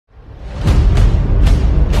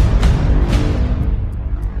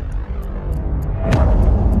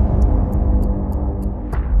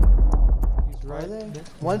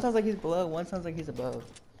One sounds like he's below, one sounds like he's above.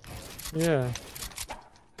 Yeah.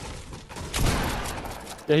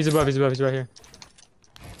 Yeah, he's above, he's right here.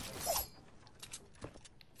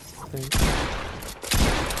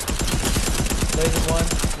 Blazing one,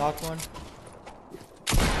 knocked one.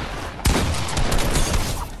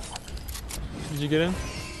 Did you get him?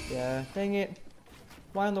 Yeah, dang it.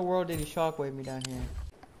 Why in the world did he shockwave me down here?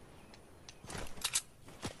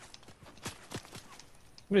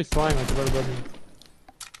 Somebody's flying like right above me.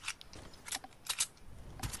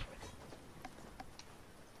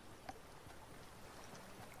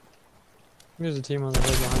 There's a team on the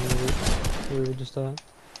hill behind me where we were just at.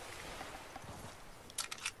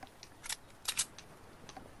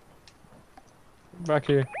 Back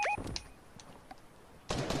here.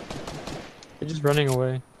 They're just running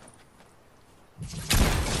away.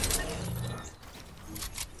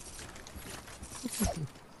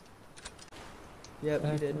 Yep,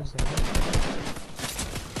 he did.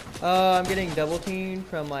 I'm getting double teamed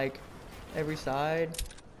from like every side.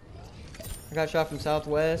 I got shot from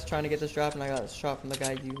southwest trying to get this drop, and I got shot from the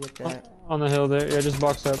guy you looked at. On the hill there, yeah, just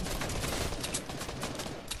boxed up.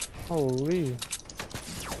 Holy.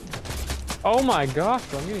 Oh my gosh,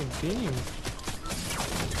 bro, I'm getting beamed.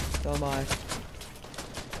 So am I.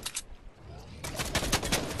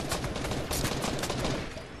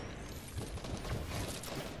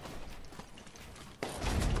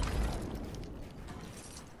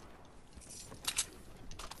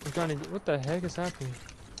 I'm trying to get, what the heck is happening?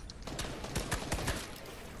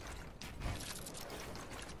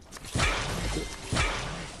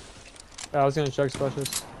 I was gonna check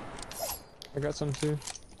specialists. I got some too.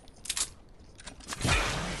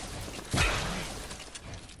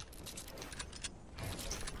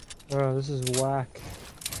 Oh, this is whack.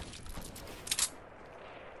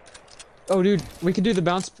 Oh, dude, we could do the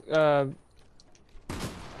bounce pad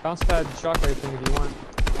shockwave thing if you want.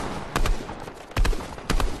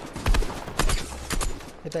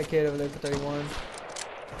 Hit that kid over there for 31.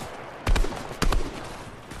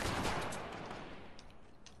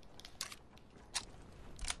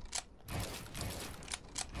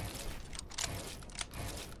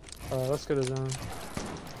 Let's go to zone.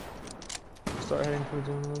 Start heading towards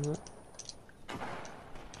zone a little bit.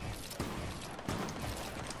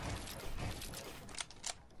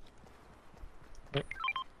 Okay.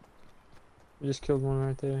 We just killed one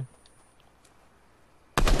right there.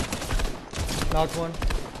 Knocked one.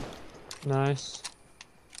 Nice.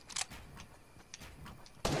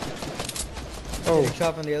 Oh. Getting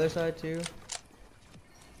shot from the other side too.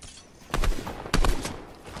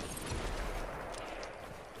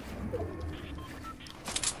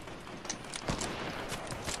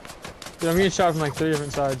 Dude, I'm getting shot from like 3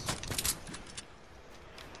 different sides.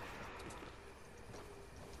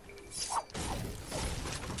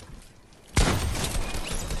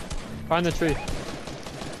 Find the tree.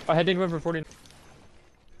 I heading one for 40.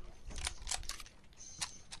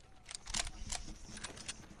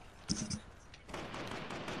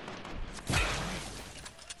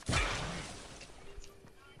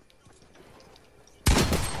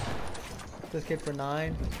 This kid for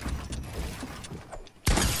 9.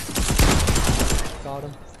 Got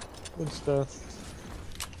him. Good stuff.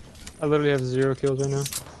 I literally have 0 kills right now.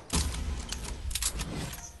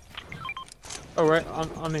 Oh, right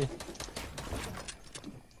on me.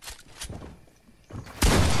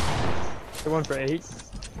 The one for 8.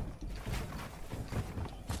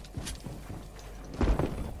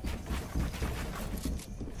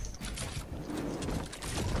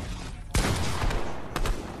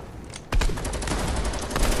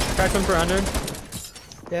 Cracked one for 100.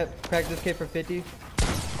 Yep, cracked this kid for 50.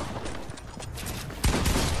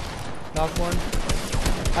 Knocked one.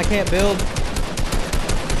 I can't build.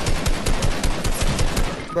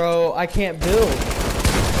 Bro, I can't build.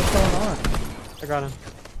 What's going on? I got him.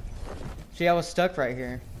 See, I was stuck right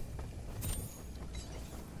here.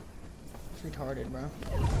 It's retarded, bro.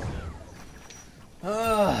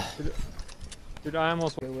 Ugh. Dude, I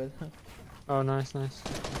almost. Good with. Oh, nice, nice.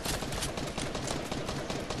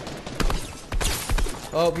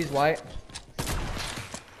 Oh, he's white.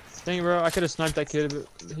 Dang it, bro, I could have sniped that kid, but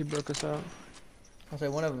he broke us out. I'll say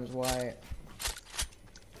one of them is white.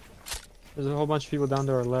 There's a whole bunch of people down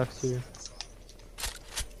to our left too.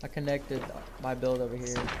 I connected my build over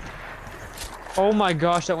here. Oh my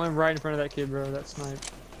gosh, that went right in front of that kid, bro. That snipe.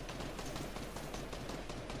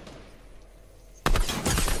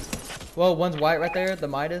 Whoa, one's white right there, the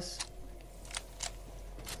Midas.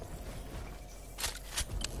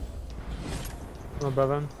 I'm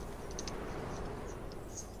above him.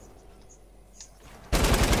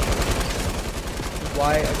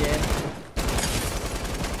 White again.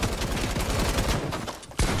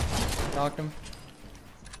 Knocked him.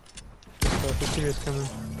 So his teammate's coming.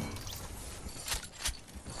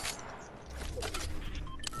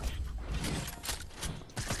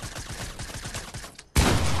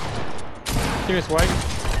 Teammate's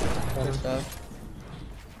white. Good stuff.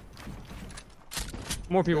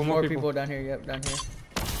 More people, There's more more people. people down here. Yep, down here.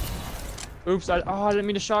 Oops, I didn't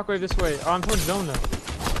mean to shockwave this way. Oh, I'm towards zone though.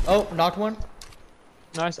 Oh, knocked one.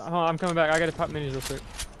 Nice. Hold on, I'm coming back. I gotta pop minis real quick.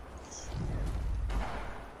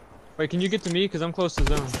 Wait, can you get to me? Cause I'm close to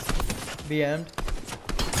zone. BM'd.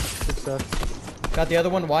 Good stuff. Got the other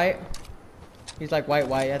one white. He's like white.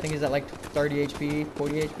 I think he's at like 30 HP,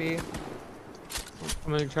 40 HP.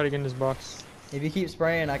 I'm gonna try to get in this box. If you keep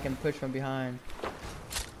spraying, I can push from behind.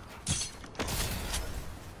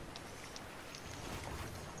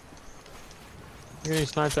 You're getting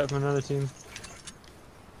sniped at from another team.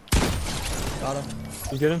 Got him.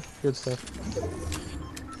 You get him? Good stuff.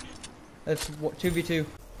 That's 2v2.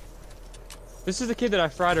 This is the kid that I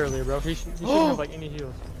fried earlier, bro. He shouldn't have like any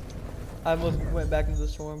heals. I almost went back into the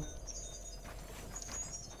storm.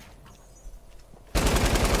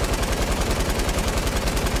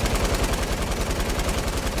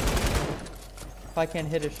 If I can't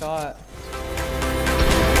hit a shot.